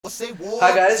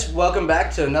Hi guys, welcome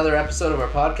back to another episode of our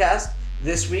podcast.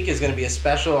 This week is going to be a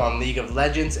special on League of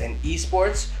Legends and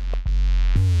esports.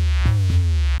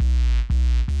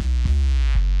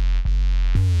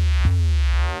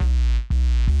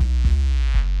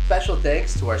 Special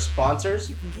thanks to our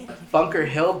sponsors, Bunker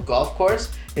Hill Golf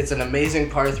Course. It's an amazing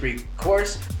par 3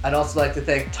 course. I'd also like to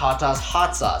thank Tata's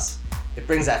Hot Sauce. It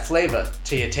brings that flavor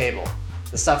to your table.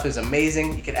 The stuff is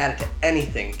amazing. You can add it to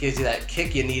anything. It gives you that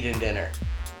kick you need in dinner.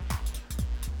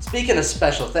 Speaking of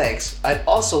special thanks, I'd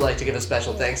also like to give a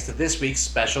special thanks to this week's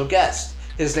special guest.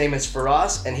 His name is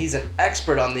Firas, and he's an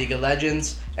expert on League of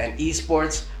Legends and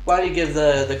esports. Why don't you give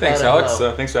the crowd Thanks, a Alex.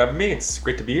 hello? Thanks for having me. It's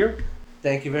great to be here.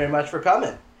 Thank you very much for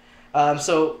coming.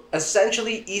 So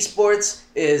essentially, esports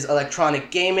is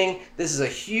electronic gaming. This is a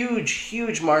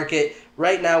huge market.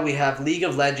 Right now, we have League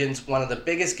of Legends, one of the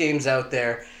biggest games out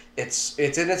there. It's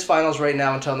in its finals right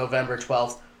now until November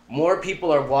 12th. More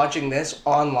people are watching this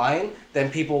online than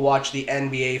people watch the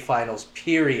NBA finals,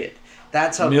 period.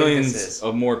 That's how big this is. Millions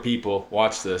of more people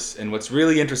watch this. And what's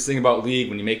really interesting about League,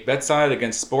 when you make bets on it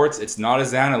against sports, it's not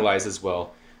as analyzed as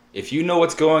well. If you know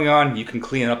what's going on, you can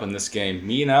clean up in this game.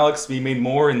 Me and Alex, we made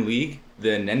more in League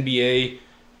than NBA,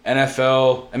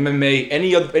 NFL, MMA,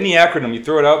 any acronym. You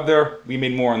throw it out there, we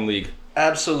made more in League.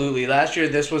 Absolutely. Last year,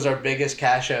 this was our biggest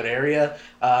cash out area.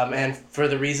 And for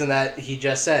the reason that he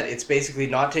just said, it's basically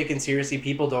not taken seriously.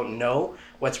 People don't know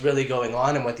what's really going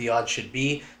on and what the odds should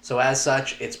be. So as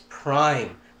such, it's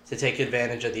prime to take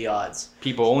advantage of the odds.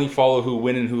 People only follow who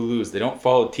win and who lose. They don't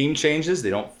follow team changes. They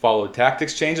don't follow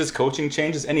tactics changes, coaching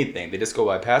changes, anything. They just go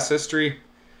by past history.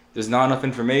 There's not enough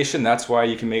information. That's why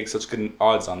you can make such good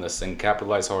odds on this and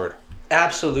capitalize hard.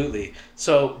 Absolutely.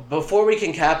 So before we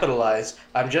can capitalize,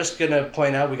 I'm just going to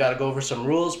point out we got to go over some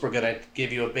rules. We're going to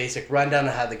give you a basic rundown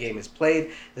of how the game is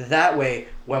played. That way,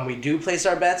 when we do place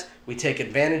our bets, we take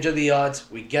advantage of the odds,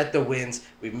 we get the wins,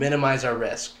 we minimize our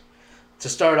risk. To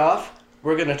start off,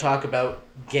 we're going to talk about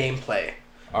gameplay.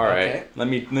 All right, Okay. let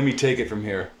me take it from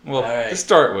here. Well, All right. to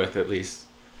start with, at least.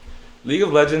 League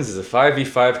of Legends is a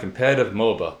 5v5 competitive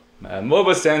MOBA.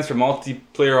 MOBA stands for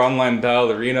Multiplayer Online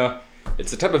Battle Arena.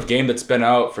 It's a type of game that's been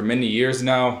out for many years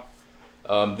now.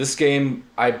 This game,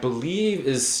 I believe,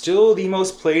 is still the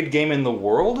most played game in the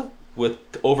world with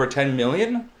over 10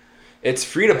 million. It's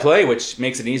free to play, which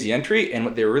makes it an easy entry. And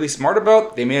what they were really smart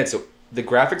about, they made it so the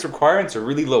graphics requirements are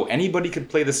really low. Anybody could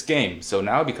play this game. So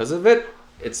now, because of it,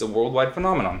 it's a worldwide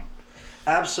phenomenon.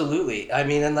 Absolutely. I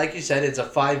mean, and like you said, it's a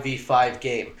 5v5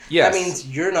 game. Yes. That means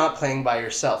you're not playing by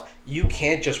yourself. You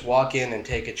can't just walk in and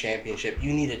take a championship.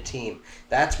 You need a team.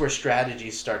 That's where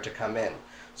strategies start to come in.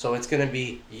 So it's going to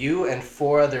be you and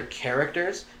 4 other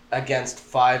characters against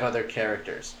 5 other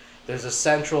characters. There's a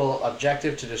central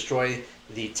objective to destroy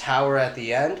the tower at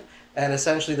the end, and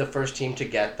essentially the first team to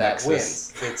get that Nexus.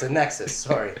 wins. It's a nexus,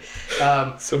 sorry.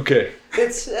 It's okay.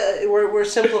 It's we're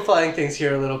simplifying things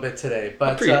here a little bit today,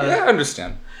 but I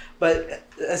understand. but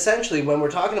essentially, when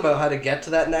we're talking about how to get to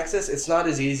that nexus, it's not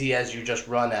as easy as you just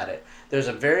run at it. There's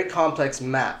a very complex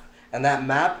map, and that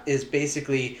map is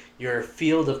basically your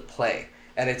field of play,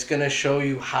 and it's going to show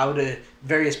you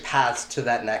various paths to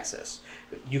that nexus.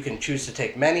 You can choose to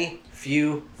take many,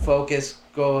 few, focus,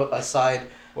 go aside,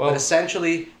 but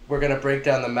essentially, we're going to break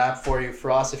down the map for you.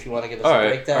 Frost, if you want to give us a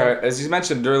breakdown. All right. As you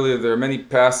mentioned earlier, there are many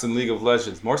paths in League of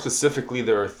Legends. More specifically,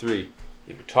 there are 3. You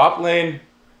have your top lane,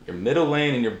 your middle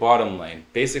lane, and your bottom lane.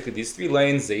 Basically, these 3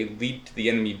 lanes, they lead to the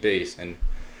enemy base. And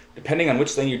depending on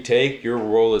which lane you take, your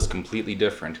role is completely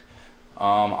different.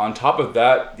 On top of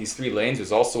that, these 3 lanes,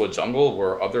 there's also a jungle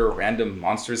where other random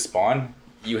monsters spawn.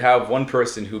 You have one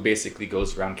person who basically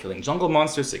goes around killing jungle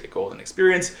monsters to get golden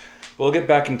experience. We'll get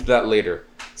back into that later.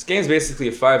 This game is basically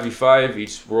a 5v5.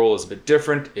 Each role is a bit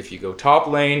different. If you go top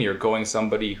lane, you're going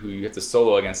somebody who you have to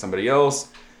solo against somebody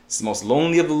else. It's the most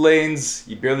lonely of the lanes.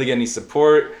 You barely get any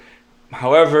support.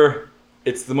 However,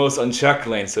 it's the most unchecked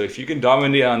lane. So if you can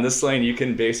dominate on this lane, you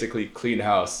can basically clean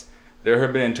house. There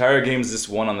have been entire games just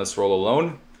won on this role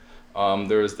alone.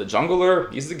 There's the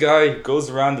jungler. He's the guy who goes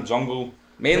around the jungle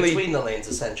mainly Between the lanes,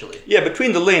 essentially. Yeah,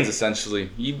 between the lanes, essentially.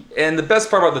 And the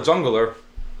best part about the jungler...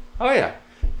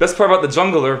 Best part about the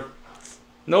jungler,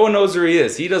 no one knows where he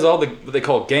is. He does all what they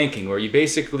call ganking, where you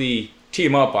basically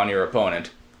team up on your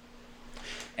opponent.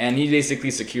 And he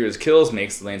basically secures kills,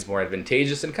 makes the lanes more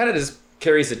advantageous, and kind of just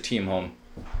carries the team home.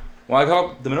 Want to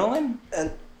call it the middle lane?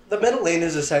 And the middle lane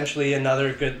is essentially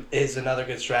another good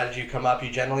strategy. You come up,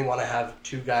 you generally want to have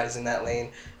 2 guys in that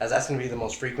lane, as that's going to be the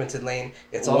most frequented lane.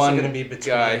 It's also going to be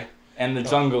between... guy And the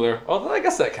jungler. Although I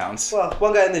guess that counts. Well,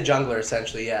 one guy in the jungler,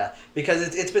 essentially, yeah.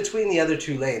 Because it's between the other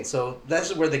two lanes, so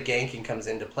that's where the ganking comes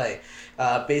into play.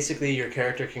 Basically, your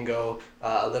character can go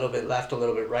a little bit left, a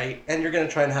little bit right, and you're going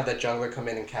to try and have that jungler come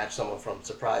in and catch someone from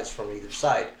surprise from either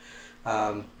side.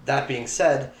 That being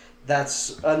said,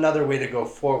 that's another way to go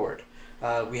forward.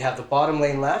 We have the bottom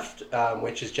lane left,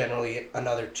 which is generally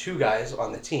another two guys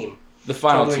on the team. The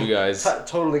final two guys.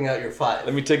 Totaling out your five.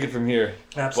 Let me take it from here.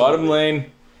 Absolutely. Bottom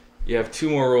lane, you have two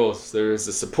more roles. There's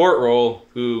the support role,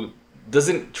 who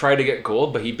doesn't try to get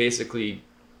gold, but he basically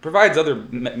provides other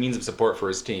means of support for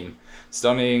his team.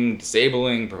 Stunning,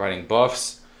 disabling, providing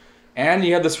buffs. And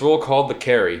you have this role called the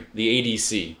carry, the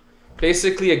ADC.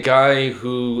 Basically a guy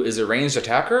who is a ranged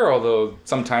attacker, although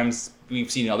sometimes we've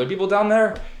seen other people down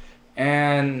there.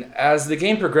 And as the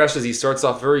game progresses, he starts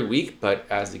off very weak, but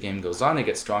as the game goes on, he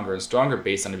gets stronger and stronger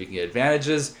based on if he can get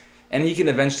advantages, and he can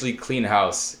eventually clean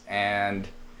house. And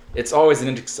it's always an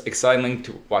exciting thing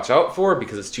to watch out for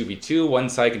because it's 2v2. One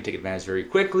side can take advantage very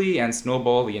quickly and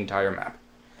snowball the entire map.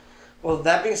 Well,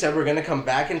 that being said, we're going to come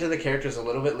back into the characters a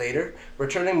little bit later.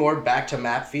 Returning more back to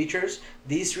map features,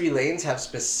 these three lanes have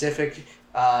specific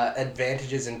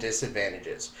advantages and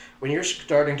disadvantages. When you're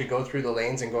starting to go through the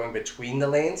lanes and going between the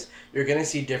lanes, you're going to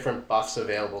see different buffs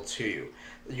available to you.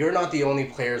 You're not the only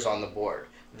players on the board.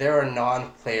 There are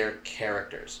non-player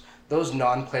characters. Those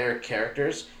non-player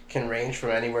characters can range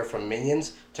from anywhere from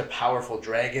minions to powerful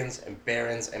dragons and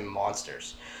barons and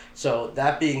monsters. So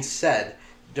that being said,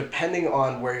 depending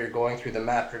on where you're going through the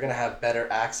map, you're going to have better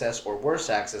access or worse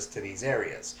access to these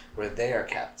areas where they are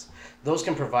kept. Those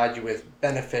can provide you with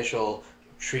beneficial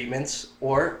treatments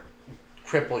or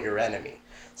cripple your enemy.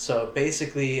 So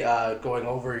basically, going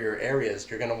over your areas,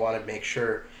 you're going to want to make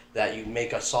sure that you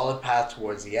make a solid path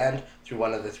towards the end through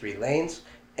one of the three lanes,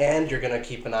 and you're going to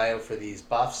keep an eye out for these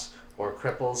buffs or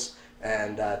cripples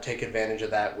and take advantage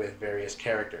of that with various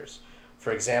characters.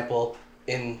 For example,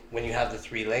 when you have the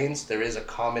three lanes, there is a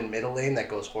common middle lane that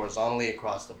goes horizontally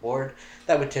across the board.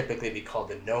 That would typically be called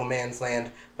the no man's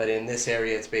land, but in this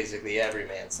area it's basically every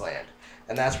man's land.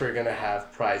 And that's where you're going to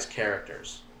have prize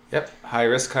characters. Yep, high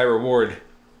risk, high reward.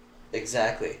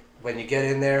 Exactly. When you get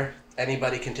in there,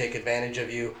 anybody can take advantage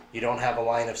of you. You don't have a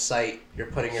line of sight. You're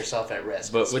putting yourself at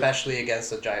risk, especially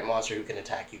against a giant monster who can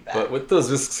attack you back. But with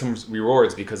those risks comes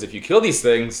rewards, because if you kill these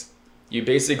things, you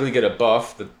basically get a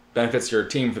buff that benefits your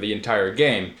team for the entire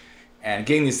game. And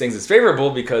getting these things is favorable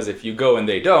because if you go and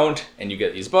they don't, and you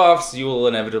get these buffs, you will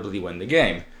inevitably win the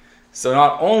game. So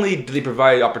not only do they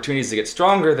provide opportunities to get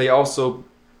stronger, they also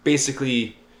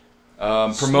basically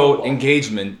promote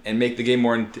engagement and make the game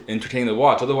more entertaining to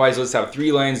watch. Otherwise, let's have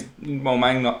three lanes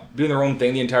doing their own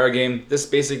thing the entire game. This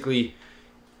basically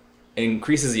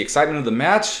increases the excitement of the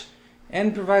match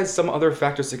and provides some other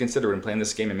factors to consider when playing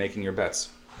this game and making your bets.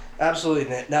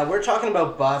 Absolutely. Now, we're talking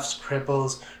about buffs,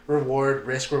 cripples, reward,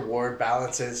 risk-reward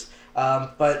balances,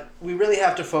 but we really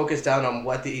have to focus down on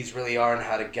what these really are and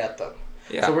how to get them.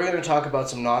 Yeah. So we're going to talk about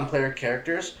some non-player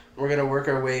characters. We're going to work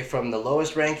our way from the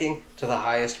lowest ranking to the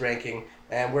highest ranking,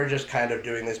 and we're just kind of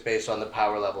doing this based on the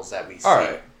power levels that we see. All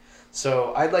right.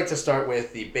 So I'd like to start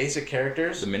with the basic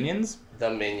characters. The minions? The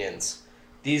minions.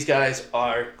 These guys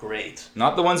are great.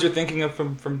 Not the ones you're thinking of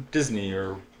from Disney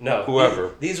or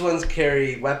whoever. These ones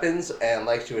carry weapons and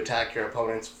like to attack your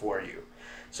opponents for you.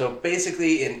 So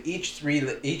basically, in each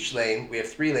lane, we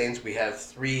have three lanes. We have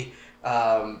three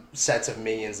sets of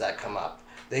minions that come up.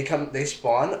 They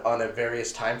spawn on a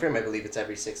various time frame. I believe it's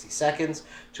every 60 seconds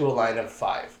to a line of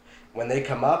 5. When they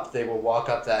come up, they will walk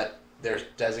up their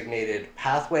designated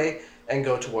pathway and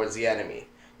go towards the enemy.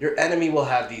 Your enemy will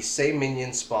have these same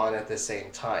minions spawn at the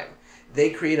same time. They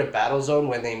create a battle zone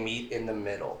when they meet in the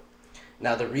middle.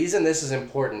 Now, the reason this is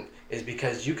important is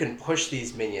because you can push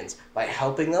these minions by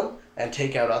helping them and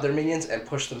take out other minions and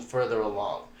push them further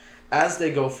along. As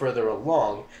they go further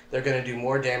along, they're going to do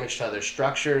more damage to other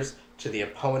structures, to the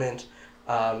opponent,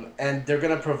 and they're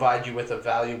going to provide you with a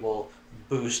valuable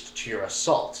boost to your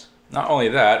assault. Not only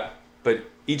that, but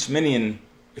each minion,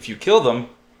 if you kill them,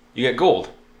 you get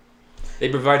gold. They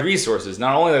provide resources.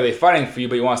 Not only are they fighting for you,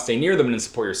 but you want to stay near them and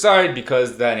support your side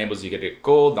because that enables you to get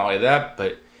gold. Not only that,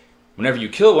 but whenever you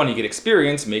kill one, you get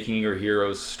experience, making your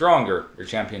heroes stronger, your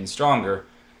champions stronger.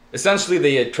 Essentially,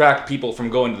 they attract people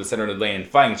from going to the center of the lane and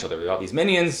fighting each other. Without these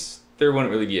minions, there wouldn't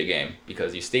really be a game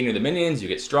because you stay near the minions, you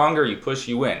get stronger, you push,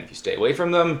 you win. If you stay away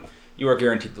from them, you are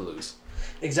guaranteed to lose.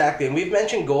 Exactly, and we've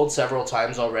mentioned gold several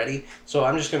times already, so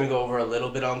I'm just going to go over a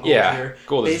little bit on gold here. Yeah,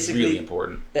 gold is really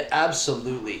important.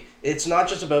 Absolutely. It's not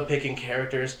just about picking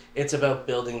characters, it's about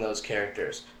building those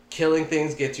characters. Killing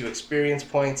things gets you experience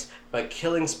points, but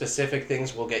killing specific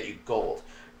things will get you gold.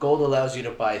 Gold allows you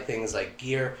to buy things like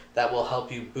gear that will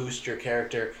help you boost your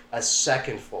character a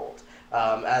second-fold.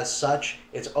 As such,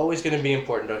 it's always going to be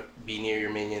important to be near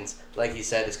your minions. Like he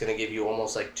said, it's going to give you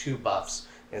almost like 2 buffs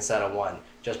instead of 1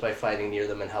 just by fighting near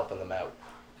them and helping them out.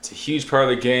 It's a huge part of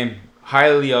the game,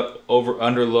 highly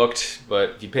underlooked,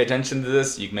 but if you pay attention to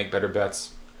this, you can make better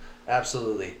bets.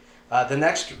 Absolutely. The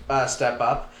next step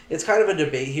up, it's kind of a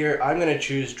debate here. I'm going to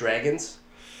choose dragons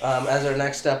as our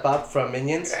next step up from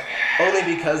minions, only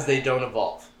because they don't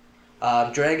evolve.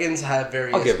 Dragons have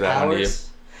various I'll give that powers. one to you.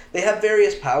 They have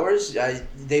various powers.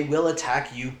 They will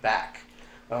attack you back.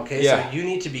 Okay, Yeah. so you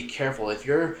need to be careful. If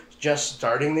you're just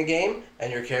starting the game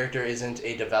and your character isn't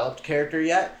a developed character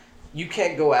yet, you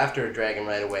can't go after a dragon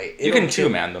right away. You can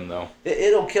two-man them, though.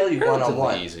 It'll kill you Relatively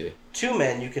one-on-one. easy. 2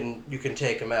 men, you can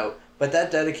take them out, but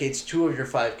that dedicates 2 of your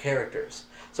 5 characters.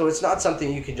 So it's not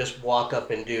something you can just walk up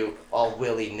and do all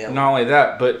willy-nilly. Not only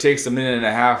that, but it takes a minute and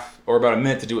a half or about a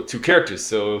minute to do it with 2 characters.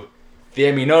 So if the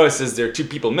enemy notices there are 2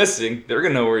 people missing, they're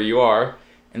going to know where you are,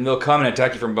 and they'll come and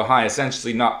attack you from behind,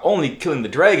 essentially not only killing the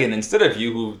dragon instead of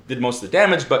you, who did most of the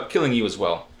damage, but killing you as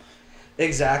well.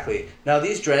 Exactly. Now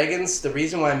these dragons, the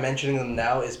reason why I'm mentioning them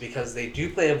now is because they do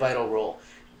play a vital role.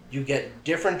 You get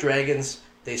different dragons,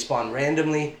 they spawn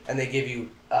randomly, and they give you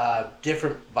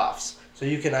different buffs. So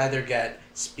you can either get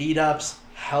speed ups,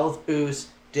 health boost,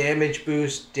 damage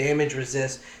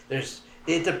resist.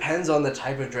 It depends on the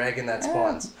type of dragon that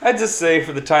spawns. I'd just say,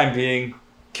 for the time being,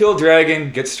 kill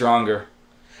dragon, get stronger.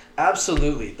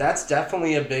 Absolutely. That's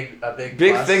definitely a big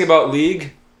Big plus. thing about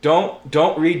League,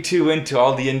 don't read too into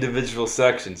all the individual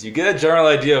sections. You get a general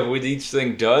idea of what each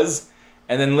thing does,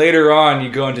 and then later on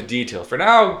you go into detail. For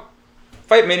now,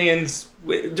 fight minions.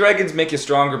 Dragons make you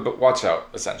stronger, but watch out,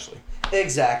 essentially.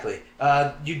 Exactly.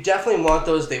 You definitely want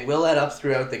those. They will add up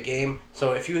throughout the game.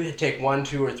 So if you take 1,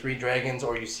 2, or 3 dragons,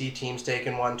 or you see teams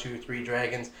taking 1, 2, 3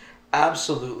 dragons,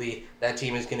 absolutely that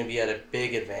team is going to be at a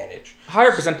big advantage.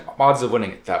 Higher percent odds of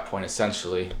winning at that point,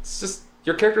 essentially. It's just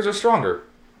your characters are stronger.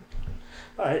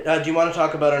 All right. Do you want to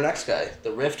talk about our next guy,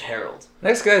 the Rift Herald?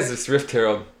 Next guy is this Rift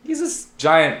Herald. He's this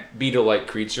giant beetle-like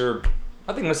creature.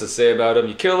 Nothing much to say about him.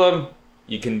 You kill him,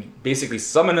 you can basically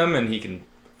summon him, and he can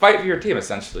fight for your team,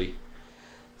 essentially.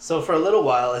 So for a little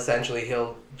while, essentially,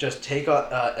 he'll just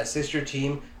assist your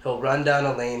team. He'll run down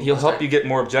a lane. He'll help you get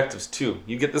more objectives, too.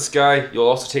 You get this guy, you'll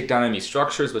also take down enemy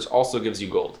structures, which also gives you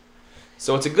gold.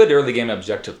 So it's a good early game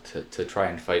objective to try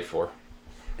and fight for.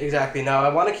 Exactly. Now,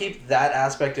 I want to keep that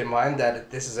aspect in mind,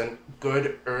 that this is a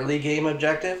good early game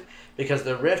objective, because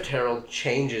the Rift Herald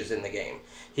changes in the game.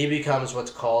 He becomes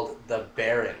what's called the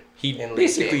Baron. He in late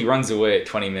basically game. runs away at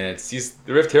 20 minutes. He's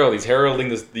the Rift Herald. He's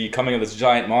heralding the coming of this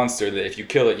giant monster that if you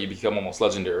kill it, you become almost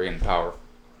legendary in power.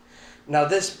 Now,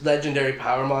 this legendary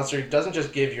power monster doesn't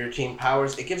just give your team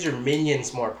powers, it gives your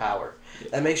minions more power.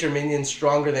 That makes your minions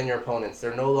stronger than your opponents.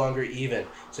 They're no longer even,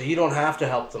 so you don't have to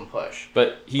help them push.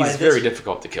 But he's very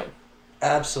difficult to kill.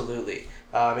 Absolutely.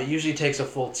 It usually takes a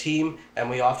full team, and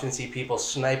we often see people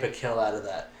snipe a kill out of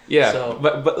that. Yeah, So,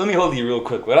 but let me hold you real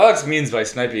quick. What Alex means by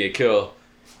sniping a kill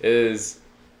is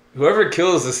whoever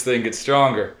kills this thing gets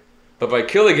stronger. But by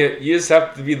killing it, you just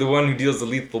have to be the one who deals the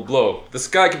lethal blow. This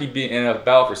guy could be in a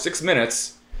battle for 6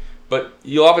 minutes, but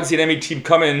you'll often see an enemy team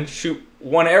come in, shoot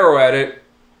one arrow at it,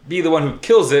 be the one who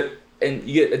kills it, and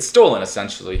you get it stolen,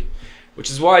 essentially. Which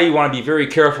is why you want to be very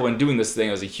careful when doing this thing.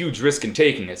 There's a huge risk in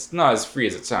taking it. It's not as free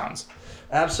as it sounds.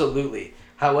 absolutely.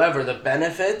 However, the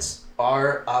benefits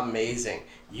are amazing.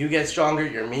 You get stronger,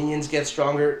 your minions get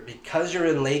stronger. Because you're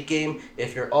in late game,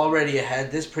 if you're already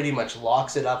ahead, this pretty much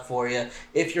locks it up for you.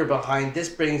 If you're behind, this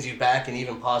brings you back and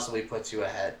even possibly puts you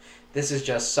ahead. This is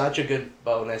just such a good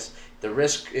bonus. The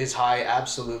risk is high,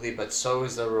 absolutely, but so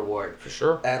is the reward. For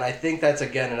sure. And I think that's,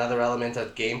 again, another element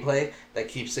of gameplay that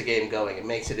keeps the game going. It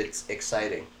makes it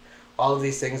exciting. All of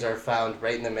these things are found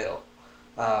right in the middle.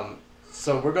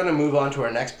 So we're going to move on to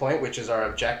our next point, which is our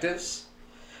objectives.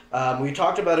 We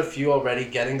talked about a few already.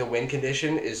 Getting the win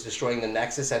condition is destroying the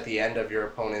Nexus at the end of your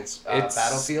opponent's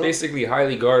battlefield. It's basically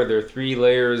highly guarded. There are 3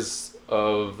 layers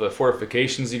of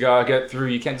fortifications you gotta get through.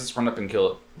 You can't just run up and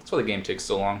kill it. That's why the game takes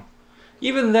so long.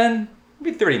 Even then,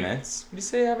 maybe 30 minutes. Would you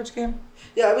say average game?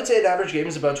 Yeah, I would say an average game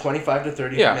is about 25 to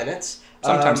 30 minutes.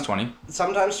 Sometimes 20.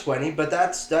 Sometimes 20, but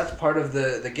that's part of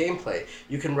the gameplay.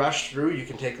 You can rush through, you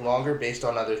can take longer based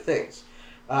on other things.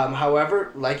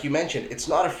 However, like you mentioned, it's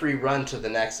not a free run to the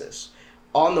Nexus.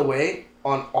 On the way,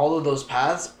 on all of those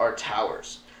paths, are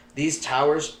towers. These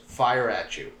towers fire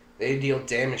at you. They deal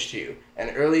damage to you.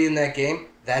 And early in that game,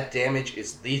 that damage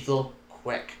is lethal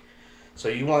quick. So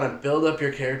you want to build up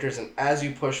your characters, and as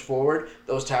you push forward,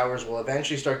 those towers will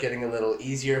eventually start getting a little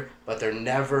easier, but they're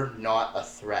never not a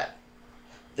threat.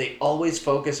 They always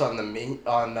focus on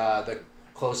the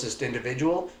closest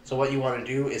individual. So what you want to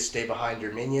do is stay behind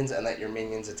your minions and let your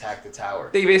minions attack the tower.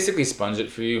 They basically sponge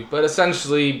it for you, but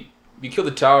essentially, you kill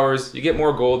the towers, you get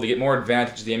more gold, you get more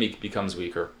advantage, the enemy becomes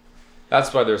weaker.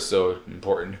 That's why they're so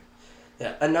important.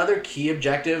 Yeah, another key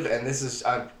objective, and this is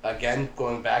again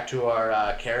going back to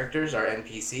our characters, our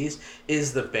NPCs,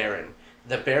 is the Baron.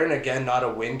 The Baron, again, not a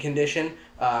win condition,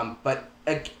 but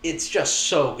it's just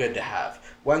so good to have.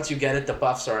 Once you get it, the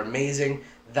buffs are amazing.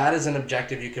 That is an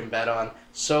objective you can bet on.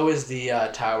 So is the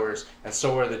towers, and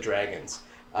so are the dragons.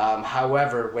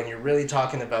 However, when you're really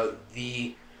talking about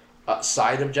the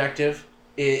side objective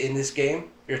in this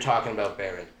game, you're talking about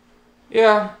Baron.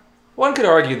 Yeah, one could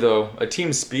argue though, a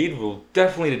team's speed will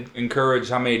definitely encourage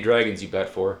how many dragons you bet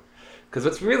for. Because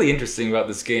what's really interesting about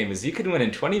this game is you can win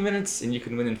in 20 minutes and you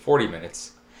can win in 40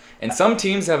 minutes. And some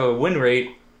teams have a win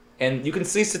rate, and you can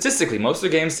see statistically, most of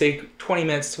the games take 20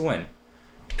 minutes to win.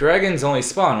 Dragons only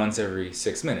spawn once every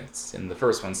 6 minutes, and the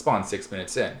first one spawns 6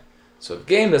 minutes in. So if the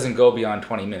game doesn't go beyond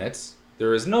 20 minutes,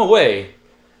 there is no way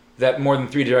that more than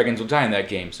 3 dragons will die in that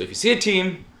game. So if you see a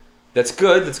team that's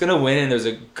good, that's going to win, and there's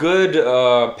a good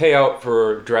payout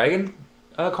for dragon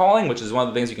calling, which is one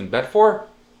of the things you can bet for,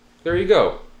 there you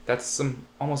go. That's some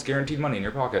almost guaranteed money in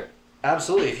your pocket.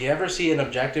 Absolutely. If you ever see an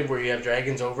objective where you have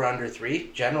dragons over under 3,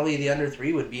 generally the under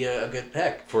 3 would be a good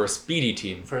pick. For a speedy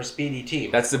team. For a speedy team.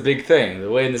 That's the big thing.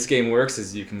 The way in this game works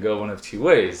is you can go one of 2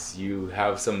 ways. You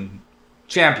have some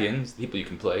champions, people you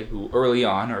can play, who early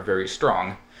on are very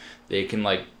strong. They can,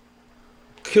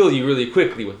 kill you really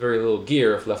quickly with very little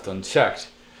gear if left unchecked.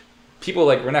 People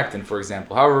like Renekton, for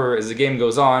example. However, as the game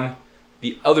goes on,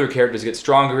 the other characters get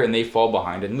stronger and they fall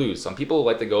behind and lose. Some people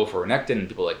like to go for Renekton and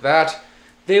people like that.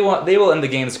 They will end the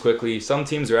games quickly. Some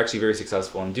teams are actually very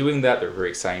successful in doing that. They're very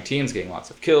exciting teams, getting lots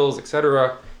of kills,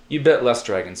 etc. You bet less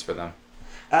dragons for them.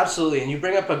 Absolutely, and you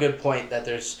bring up a good point that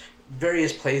there's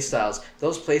various playstyles.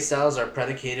 Those playstyles are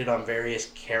predicated on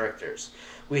various characters.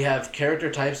 We have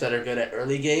character types that are good at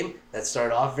early game, that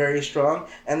start off very strong,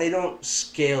 and they don't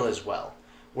scale as well.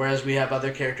 Whereas we have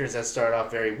other characters that start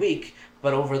off very weak,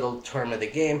 but over the term of the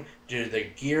game, due to their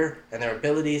gear and their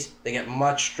abilities, they get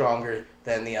much stronger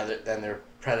than their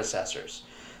predecessors.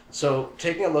 So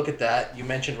taking a look at that, you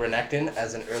mentioned Renekton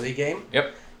as an early game.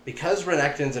 Yep. Because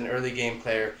Renekton's an early game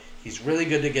player, he's really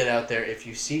good to get out there. If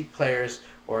you see players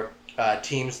or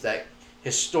teams that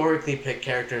historically pick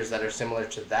characters that are similar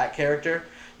to that character,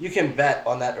 you can bet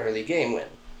on that early game win.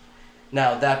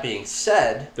 Now, that being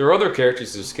said... There are other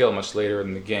characters who scale much later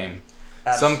in the game.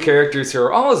 Absolutely. Some characters who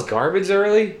are almost garbage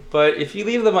early, but if you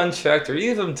leave them unchecked or you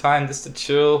give them time just to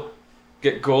chill,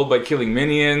 get gold by killing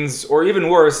minions, or even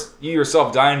worse, you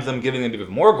yourself dying to them, giving them even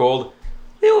more gold,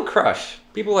 they will crush.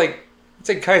 People like, let's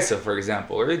take Kai'Sa, for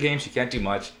example. Early game, she can't do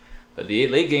much, but the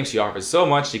late game, she offers so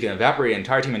much, she can evaporate an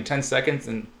entire team in 10 seconds,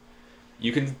 and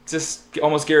you can just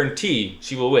almost guarantee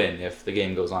she will win if the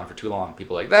game goes on for too long.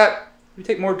 People like that, you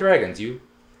take more dragons. You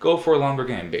go for a longer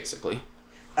game, basically.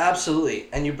 Absolutely,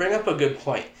 and you bring up a good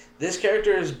point. This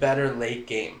character is better late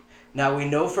game. Now, we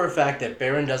know for a fact that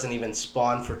Baron doesn't even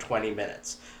spawn for 20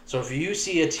 minutes. So if you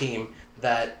see a team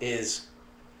that is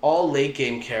all late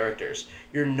game characters,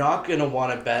 you're not going to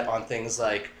want to bet on things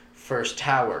like First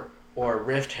Tower or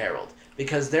Rift Herald,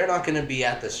 because they're not going to be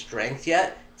at the strength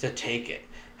yet to take it.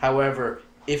 However,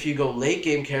 if you go late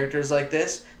game characters like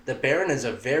this, the Baron is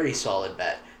a very solid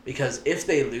bet, because if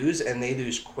they lose and they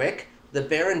lose quick, the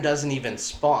Baron doesn't even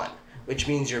spawn, which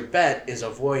means your bet is a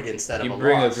void instead of a loss. You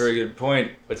bring up a very good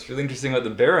point. What's really interesting about the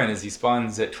Baron is he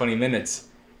spawns at 20 minutes.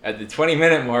 At the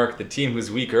 20-minute mark, the team who's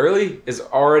weak early is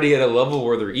already at a level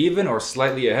where they're even or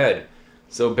slightly ahead.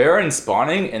 So Baron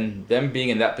spawning and them being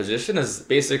in that position is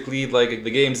basically like the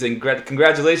game saying,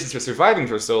 congratulations for surviving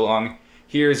for so long.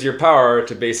 Here's your power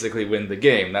to basically win the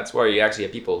game. That's why you actually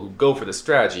have people who go for the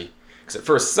strategy. Because at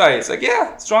first sight, it's like,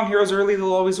 yeah, strong heroes early,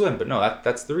 they'll always win. But no,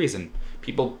 that's the reason.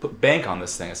 People put bank on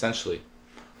this thing, essentially.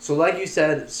 So like you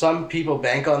said, some people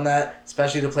bank on that,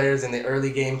 especially the players in the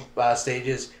early game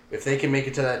stages. If they can make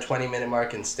it to that 20-minute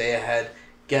mark and stay ahead,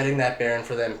 getting that Baron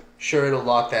for them, sure, it'll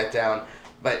lock that down.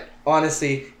 But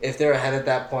honestly, if they're ahead at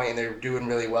that point and they're doing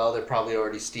really well, they're probably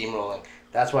already steamrolling.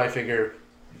 That's why I figure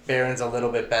Baron's a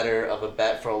little bit better of a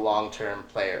bet for a long-term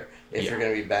player if you're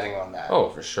going to be betting on that. Oh,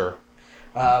 for sure.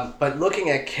 But looking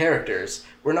at characters,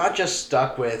 we're not just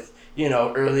stuck with,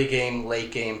 early game,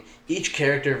 late game. Each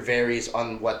character varies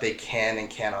on what they can and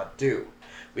cannot do.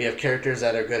 We have characters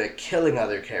that are good at killing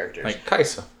other characters. Like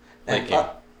Kai'Sa.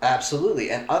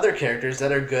 Absolutely. And other characters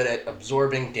that are good at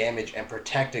absorbing damage and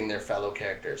protecting their fellow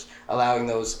characters, allowing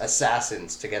those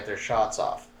assassins to get their shots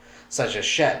off, such as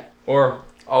Shen. Or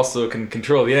also can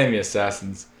control the enemy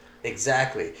assassins.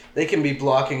 Exactly. They can be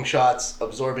blocking shots,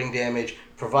 absorbing damage,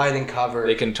 providing cover.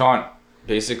 They can taunt.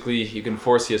 Basically, you can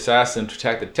force the assassin to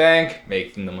attack the tank,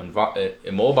 making them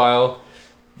immobile,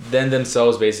 then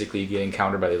themselves basically getting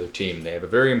countered by the other team. They have a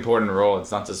very important role.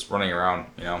 It's not just running around,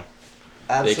 you know.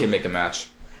 Absolutely. They can make a match.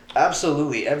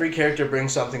 Absolutely. Every character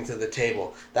brings something to the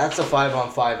table. That's the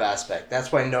 5-on-5 aspect.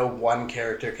 That's why no one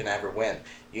character can ever win.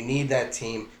 You need that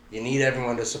team. You need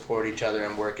everyone to support each other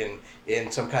and work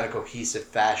in some kind of cohesive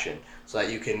fashion so that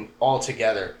you can all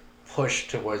together push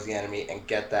towards the enemy and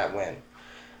get that win.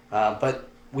 But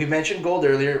we mentioned gold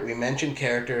earlier. We mentioned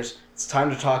characters. It's time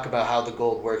to talk about how the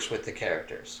gold works with the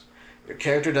characters. Your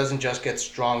character doesn't just get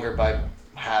stronger by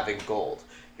having gold.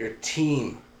 Your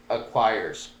team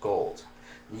acquires gold.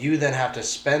 You then have to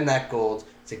spend that gold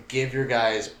to give your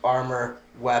guys armor,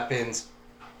 weapons,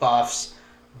 buffs,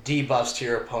 debuffs to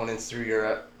your opponents through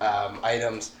your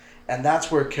items, and that's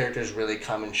where characters really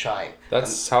come and shine.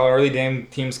 That's how early game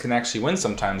teams can actually win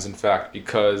sometimes, in fact,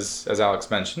 because, as Alex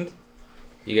mentioned,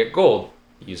 you get gold.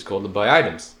 You use gold to buy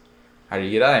items. How do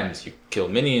you get items? You kill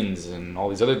minions and all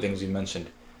these other things we mentioned.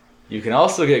 You can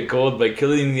also get gold by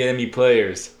killing the enemy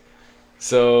players.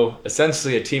 So,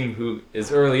 essentially, a team who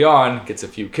is early on, gets a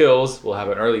few kills, will have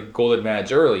an early gold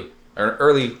advantage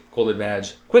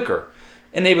quicker,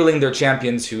 enabling their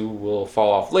champions who will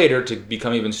fall off later to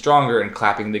become even stronger and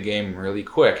clapping the game really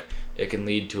quick. It can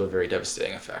lead to a very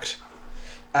devastating effect.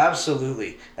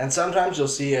 Absolutely. And sometimes you'll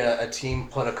see a team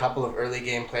put a couple of early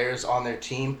game players on their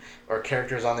team or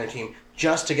characters on their team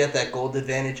just to get that gold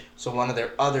advantage so one of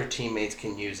their other teammates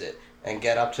can use it and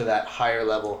get up to that higher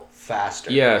level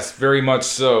faster. Yes, very much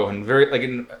so. And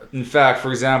in fact, for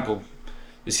example,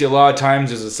 you see a lot of times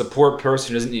there's a support person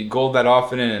who doesn't need gold that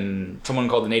often, and someone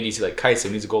called an ADC like Kai'Sa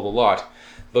who needs gold a lot.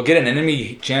 They'll get an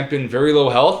enemy champion very low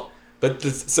health, but the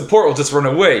support will just run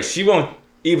away. She won't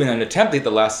even attempt to get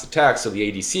the last attack, so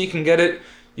the ADC can get it.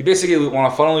 You basically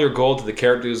want to funnel your gold to the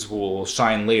characters who will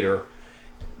shine later,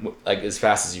 like as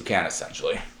fast as you can,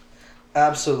 essentially.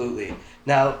 Absolutely.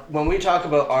 Now, when we talk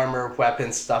about armor,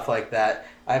 weapons, stuff like that,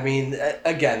 I mean,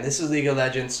 again, this is League of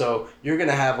Legends, so you're going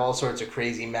to have all sorts of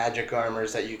crazy magic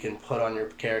armors that you can put on your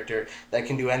character that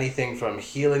can do anything from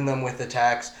healing them with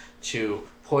attacks to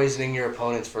poisoning your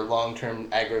opponents for long-term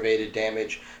aggravated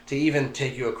damage to even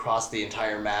take you across the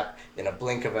entire map in a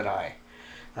blink of an eye.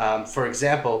 For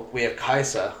example, we have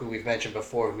Kai'Sa, who we've mentioned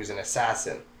before, who's an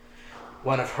assassin.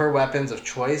 One of her weapons of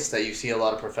choice that you see a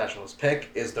lot of professionals pick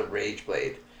is the Rage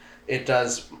Blade. It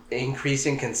does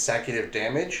increasing consecutive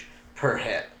damage per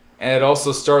hit. And it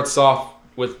also starts off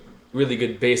with really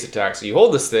good base attacks. So you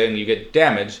hold this thing, you get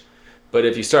damage, but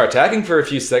if you start attacking for a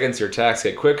few seconds, your attacks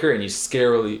get quicker and you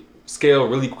scale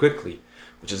really quickly,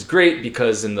 which is great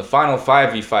because in the final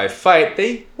 5v5 fight,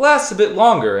 they last a bit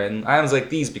longer and items like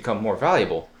these become more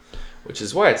valuable, which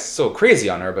is why it's so crazy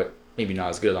on her, but maybe not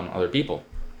as good on other people.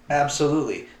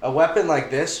 Absolutely. A weapon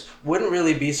like this wouldn't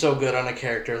really be so good on a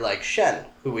character like Shen,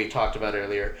 who we talked about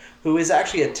earlier, who is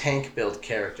actually a tank build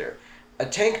character. A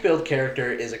tank build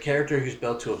character is a character who's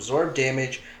built to absorb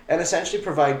damage and essentially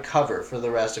provide cover for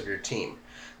the rest of your team.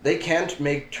 They can't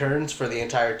make turns for the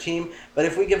entire team, but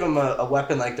if we give him a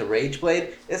weapon like the Rage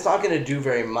Blade, it's not going to do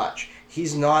very much.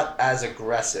 He's not as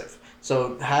aggressive.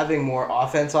 So having more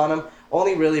offense on him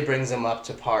only really brings him up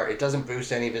to par. It doesn't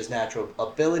boost any of his natural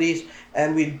abilities,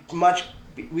 and we'd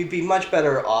be much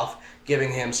better off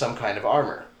giving him some kind of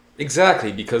armor.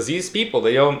 Exactly, because these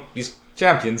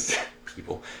champions,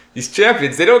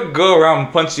 they don't go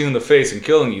around punching you in the face and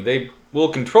killing you. They will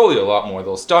control you a lot more.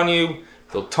 They'll stun you,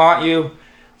 they'll taunt you.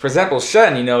 For example,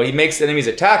 Shen, he makes enemies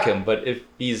attack him, but if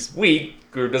he's weak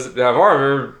or doesn't have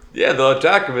armor, yeah, they'll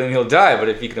attack him and he'll die. But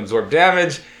if he can absorb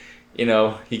damage,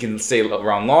 he can stay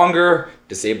around longer,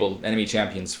 disable enemy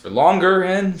champions for longer,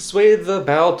 and sway the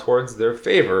battle towards their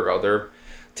favor. Other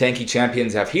tanky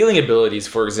champions have healing abilities,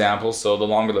 for example, so the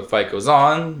longer the fight goes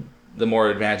on, the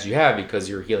more advantage you have because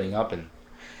you're healing up and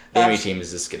the enemy team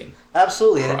is just getting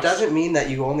Absolutely, crushed. And it doesn't mean that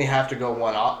you only have to go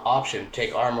one option,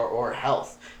 take armor or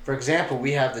health. For example,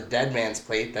 we have the Dead Man's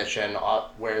Plate that Shen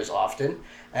wears often,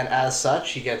 and as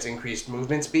such, he gets increased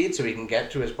movement speed so he can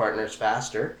get to his partners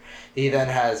faster. He then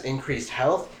has increased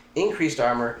health, increased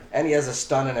armor, and he has a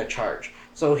stun and a charge.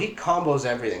 So he combos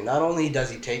everything. Not only does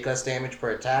he take less damage per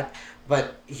attack,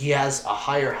 but he has a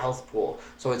higher health pool,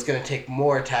 so it's going to take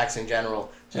more attacks in general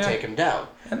to take him down.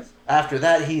 After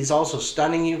that, he's also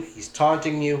stunning you, he's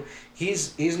taunting you,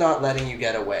 he's not letting you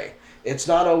get away. It's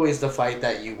not always the fight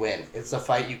that you win. It's the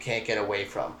fight you can't get away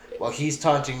from. While he's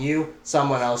taunting you,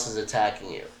 someone else is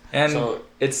attacking you. And so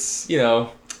it's,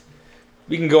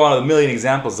 we can go on a million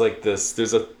examples like this.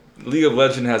 There's League of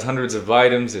Legends has hundreds of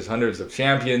items, there's hundreds of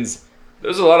champions.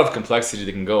 There's a lot of complexity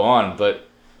that can go on, but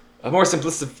a more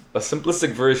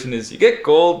simplistic version is you get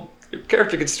gold, your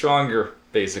character gets stronger,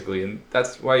 basically, and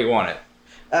that's why you want it.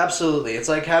 Absolutely. It's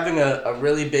like having a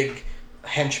really big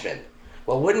henchman.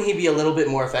 Well, wouldn't he be a little bit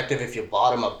more effective if you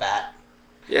bought him a bat?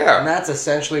 And Yeah, that's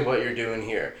essentially what you're doing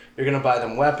here. You're going to buy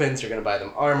them weapons, you're going to buy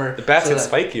them armor. the bats so get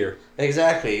spikier.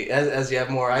 Exactly. As you have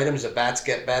more items, the bats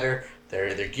get better,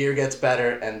 their gear gets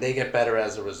better, and they get better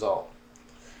as a result.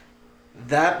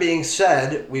 That being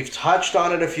said, we've touched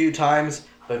on it a few times,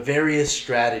 but various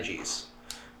strategies.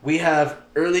 We have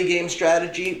early game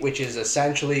strategy, which is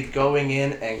essentially going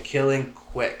in and killing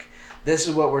quick. This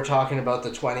is what we're talking about, the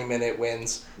 20-minute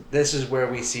wins. This is where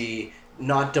we see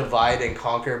not divide and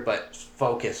conquer, but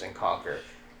focus and conquer.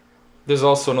 There's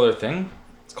also another thing.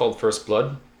 It's called First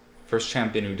Blood. First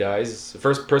champion who dies, the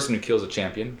first person who kills a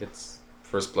champion gets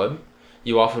First Blood.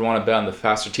 You often want to bet on the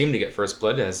faster team to get First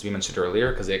Blood, as we mentioned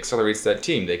earlier, because it accelerates that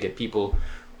team. They get people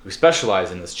who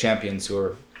specialize in this, champions who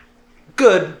are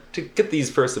good to get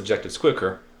these first objectives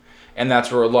quicker. And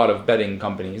that's where a lot of betting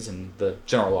companies and the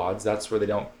general odds, that's where they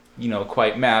don't,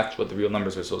 quite match what the real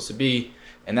numbers are supposed to be.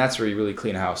 And that's where you really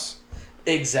clean house.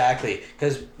 Exactly.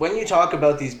 Because when you talk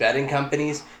about these betting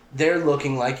companies, they're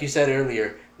looking, like you said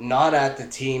earlier, not at the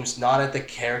teams, not at the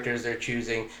characters they're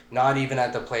choosing, not even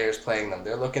at the players playing them.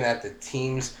 They're looking at the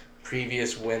team's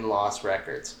previous win-loss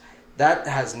records. That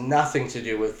has nothing to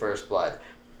do with First Blood.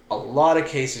 A lot of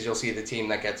cases you'll see the team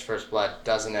that gets First Blood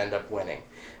doesn't end up winning.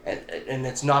 And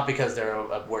it's not because they're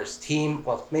a worse team.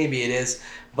 Well, maybe it is.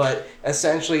 But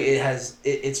essentially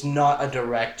it's not a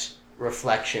direct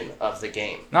reflection of the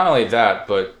game. Not only that,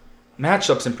 but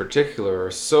matchups in particular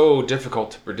are so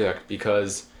difficult to predict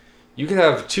because you can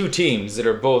have two teams that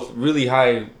are both really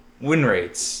high win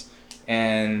rates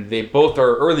and they both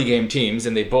are early game teams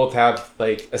and they both have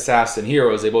like assassin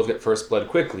heroes. They both get First Blood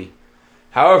quickly.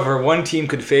 However, one team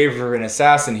could favor an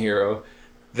assassin hero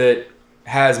that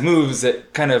has moves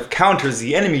that kind of counters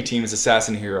the enemy team's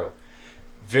assassin hero.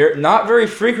 Not very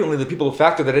frequently do people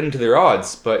factor that into their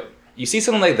odds, but you see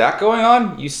something like that going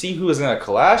on, you see who is going to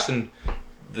clash and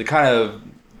the kind of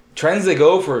trends they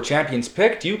go for champions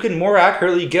picked, you can more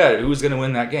accurately get who's going to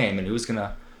win that game and who's going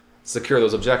to secure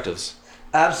those objectives.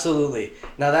 Absolutely.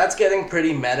 Now that's getting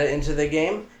pretty meta into the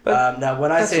game. Now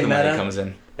when I say money meta, comes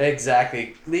in.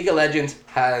 Exactly. League of Legends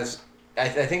has, I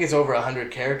think it's over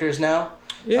 100 characters now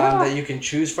that you can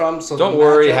choose from. So don't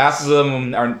worry, half of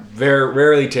them are very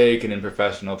rarely taken in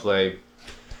professional play.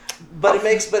 But it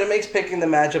makes picking the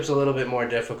matchups a little bit more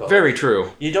difficult. Very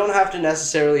true. You don't have to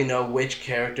necessarily know which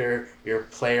character your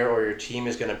player or your team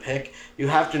is going to pick. You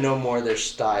have to know more their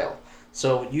style.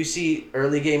 So you see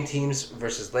early game teams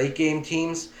versus late game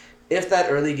teams. If that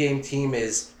early game team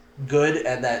is good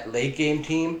and that late game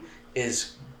team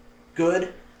is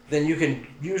good, then you can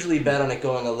usually bet on it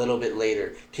going a little bit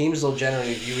later. Teams will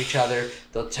generally view each other.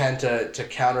 They'll tend to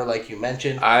counter like you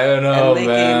mentioned. I don't know,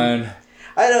 man.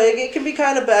 I know, it can be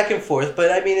kind of back and forth,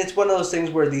 but I mean, it's one of those things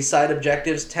where these side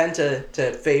objectives tend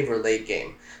to favor late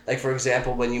game. Like, for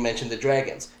example, when you mentioned the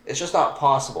dragons. It's just not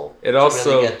possible to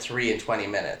really get 3 in 20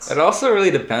 minutes. It also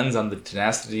really depends on the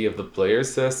tenacity of the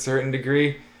players to a certain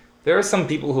degree. There are some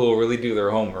people who will really do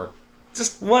their homework.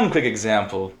 Just one quick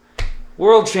example.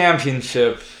 World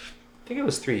Championship, I think it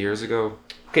was 3 years ago.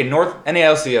 Okay,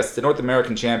 NALCS, the North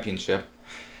American Championship.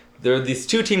 There are these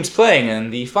two teams playing in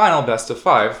the final best of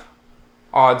 5.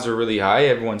 Odds are really high.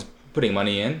 Everyone's putting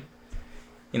money in.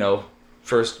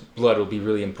 First Blood will be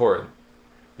really important.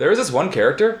 There is this one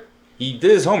character. He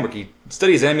did his homework. He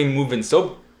studied his enemy movement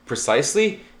so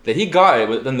precisely that he got it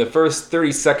within the first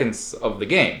 30 seconds of the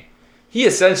game. He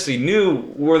essentially knew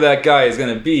where that guy is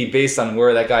going to be based on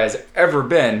where that guy has ever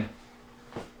been,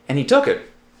 and he took it.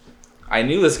 I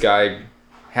knew this guy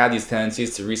had these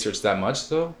tendencies to research that much,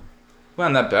 so went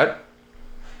on that bet.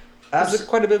 It was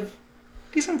quite a bit of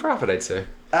decent profit, I'd say.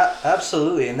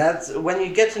 Absolutely, and that's when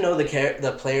you get to know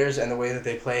the players and the way that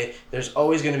they play. There's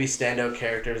always going to be standout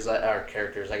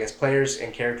players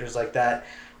and characters like that,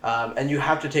 and you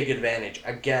have to take advantage.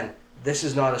 Again, this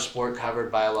is not a sport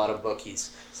covered by a lot of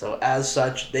bookies, so as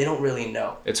such, they don't really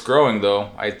know. It's growing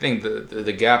though. I think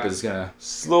the gap is going to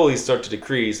slowly start to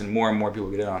decrease, and more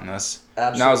people get in on this.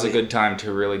 Absolutely. Now's a good time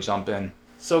to really jump in.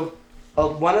 So.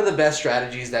 One of the best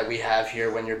strategies that we have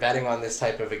here when you're betting on this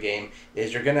type of a game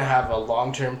is you're going to have a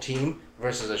long-term team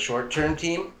versus a short-term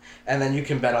team, and then you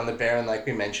can bet on the Baron like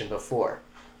we mentioned before.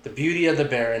 The beauty of the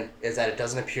Baron is that it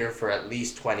doesn't appear for at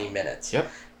least 20 minutes. Yep.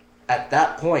 At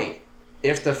that point,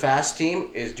 if the fast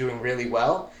team is doing really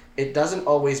well, it doesn't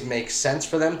always make sense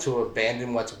for them to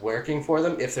abandon what's working for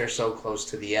them if they're so close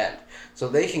to the end. So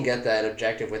they can get that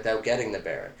objective without getting the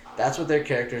Baron. That's what their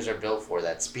characters are built for,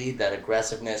 that speed, that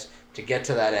aggressiveness, to get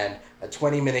to that end. A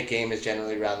 20-minute game is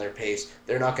generally around their pace.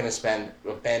 They're not going to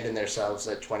abandon themselves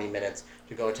at 20 minutes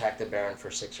to go attack the Baron for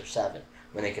 6 or 7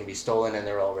 when they can be stolen and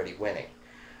they're already winning.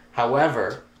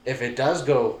 However, if it does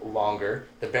go longer,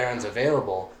 the Baron's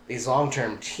available, these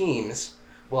long-term teams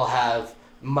will have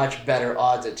much better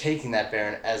odds at taking that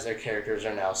Baron as their characters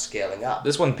are now scaling up.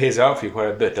 This one pays out for you quite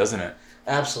a bit, doesn't it?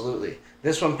 Absolutely.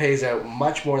 This one pays out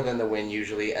much more than the win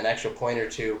usually, an extra point or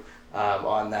two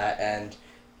on that, and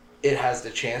it has the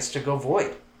chance to go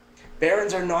void.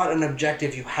 Barons are not an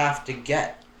objective you have to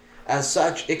get. As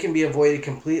such, it can be avoided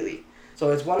completely.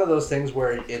 So it's one of those things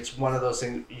where it's one of those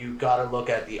things you got to look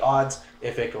at the odds,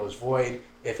 if it goes void,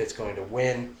 if it's going to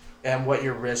win, and what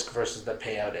your risk versus the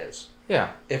payout is.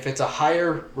 Yeah. If it's a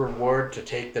higher reward to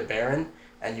take the Baron,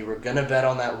 and you were going to bet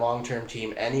on that long-term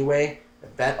team anyway,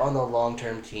 bet on the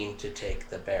long-term team to take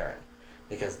the Baron.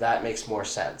 Because that makes more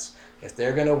sense. If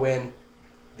they're going to win,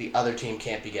 the other team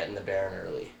can't be getting the Baron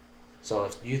early. So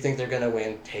if you think they're going to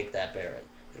win, take that Baron.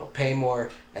 It'll pay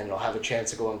more, and it'll have a chance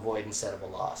to go in void instead of a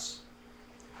loss.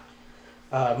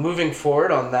 Moving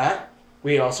forward on that,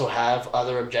 we also have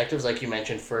other objectives, like you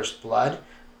mentioned, First Blood.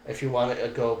 If you want to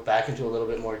go back into a little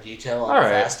bit more detail on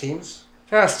fast teams.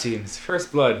 Fast teams,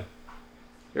 First Blood.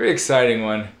 Very exciting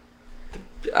one.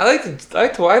 I like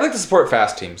to support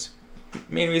fast teams.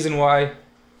 Main reason why,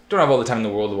 don't have all the time in the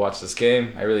world to watch this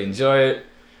game. I really enjoy it.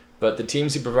 But the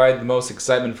teams who provide the most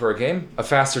excitement for a game, a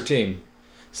faster team.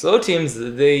 Slow teams,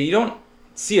 you don't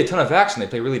see a ton of action. They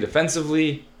play really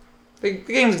defensively. The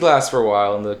games last for a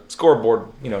while, and the scoreboard,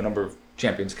 number of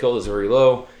champions killed is very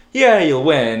low. Yeah, you'll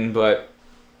win, but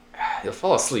you'll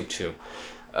fall asleep too.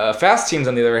 Fast teams,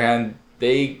 on the other hand,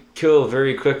 they kill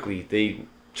very quickly. They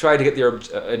try to get their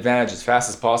advantage as fast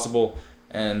as possible,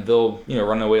 and they'll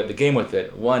run away at the game with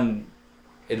it. One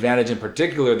advantage in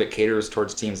particular that caters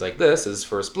towards teams like this is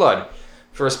First Blood.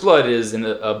 First Blood is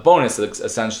a bonus,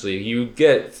 essentially. You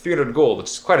get 300 gold,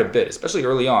 which is quite a bit, especially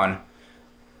early on,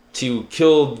 to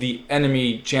kill the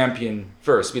enemy champion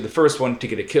first. Be the first one to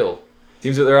get a kill.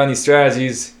 Teams that are on these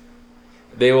strategies,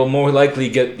 they will more likely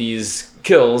get these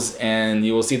kills, and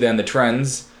you will see then the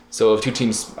trends. So if two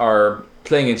teams are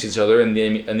playing against each other, and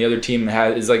the other team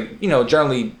is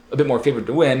generally a bit more favored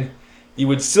to win, you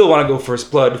would still want to go First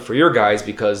Blood for your guys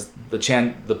because the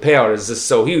payout is just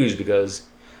so huge because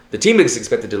the team is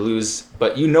expected to lose,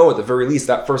 but at the very least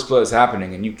that First Blood is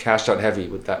happening, and you cashed out heavy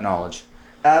with that knowledge.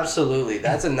 Absolutely.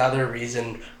 That's another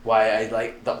reason why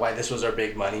why this was our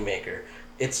big money maker.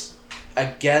 It's,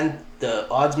 again, the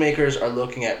odds makers are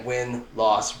looking at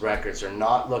win-loss records. They're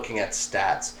not looking at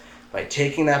stats. By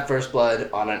taking that First Blood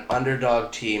on an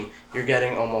underdog team, you're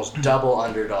getting almost double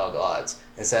underdog odds.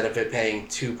 Instead of it paying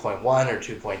 2.1 or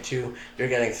 2.2, you're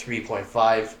getting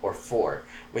 3.5 or 4,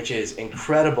 which is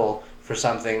incredible for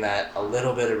something that a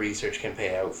little bit of research can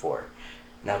pay out for.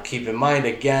 Now keep in mind,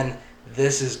 again,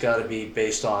 this has got to be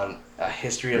based on a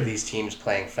history of these teams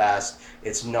playing fast.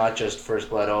 It's not just First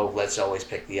Blood, let's always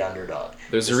pick the underdog.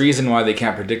 There's a reason why they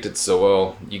can't predict it so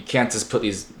well. You can't just put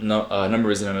these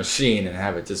numbers in a machine and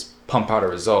have it just pump out a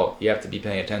result. You have to be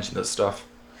paying attention to this stuff.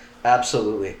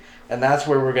 Absolutely. And that's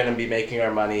where we're going to be making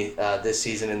our money this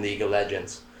season in League of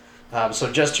Legends.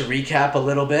 So just to recap a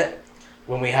little bit,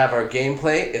 when we have our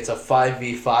gameplay, it's a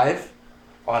 5v5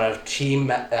 on a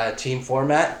team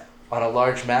format on a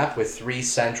large map with 3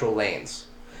 central lanes.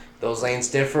 Those lanes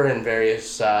differ in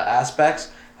various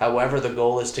aspects. However, the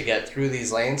goal is to get through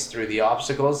these lanes, through the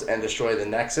obstacles, and destroy the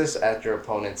Nexus at your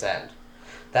opponent's end.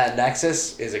 That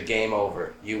Nexus is a game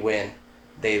over. You win,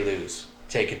 they lose.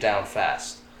 Take it down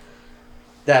fast.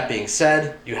 That being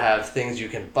said, you have things you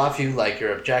can buff you, like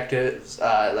your objectives,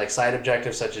 like side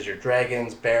objectives such as your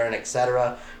dragons, Baron,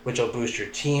 etc., which will boost your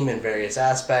team in various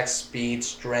aspects, speed,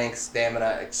 strength,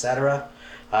 stamina, etc.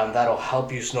 That'll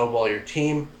help you snowball your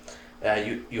team.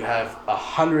 You have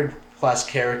 100 plus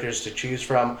characters to choose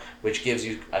from, which gives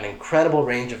you an incredible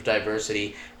range of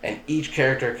diversity, and each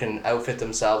character can outfit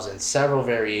themselves in several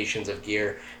variations of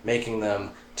gear, making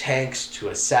them tanks to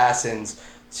assassins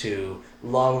to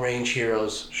long-range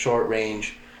heroes,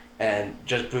 short-range, and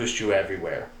just boost you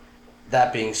everywhere.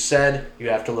 That being said, you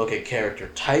have to look at character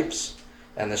types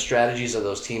and the strategies of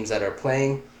those teams that are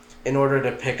playing in order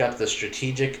to pick up the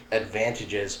strategic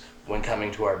advantages when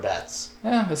coming to our bets.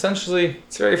 Yeah, essentially,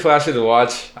 it's very flashy to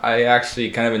watch. I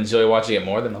actually kind of enjoy watching it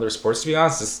more than other sports, to be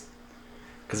honest, just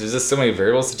because there's just so many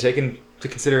variables to take into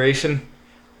consideration,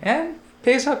 and it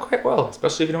pays out quite well,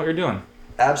 especially if you know what you're doing.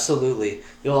 Absolutely.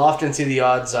 You'll often see the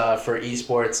odds for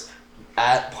esports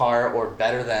at par or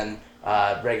better than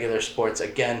regular sports.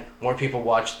 Again, more people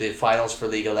watch the finals for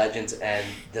League of Legends and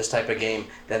this type of game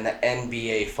than the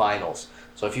NBA finals.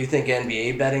 So if you think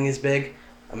NBA betting is big,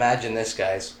 imagine this,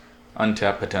 guys.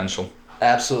 Untapped potential.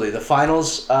 Absolutely. The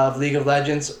finals of League of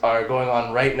Legends are going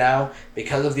on right now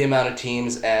because of the amount of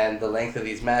teams and the length of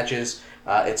these matches.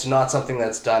 It's not something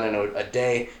that's done in a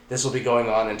day. This will be going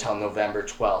on until November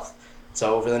 12th.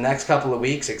 So over the next couple of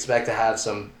weeks, expect to have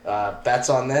some bets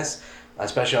on this,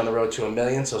 especially on the road to 1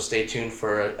 million. So stay tuned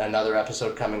for another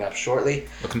episode coming up shortly.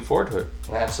 Looking forward to it.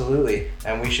 Absolutely.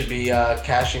 And we should be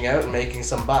cashing out and making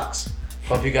some bucks.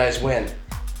 Hope you guys win.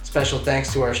 Special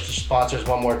thanks to our sponsors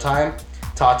one more time.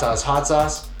 Tata's Hot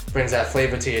Sauce brings that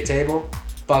flavor to your table.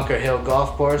 Bunker Hill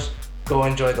Golf Course. Go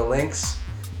enjoy the links.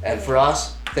 And for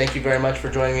us, thank you very much for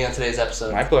joining me on today's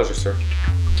episode. My pleasure, sir.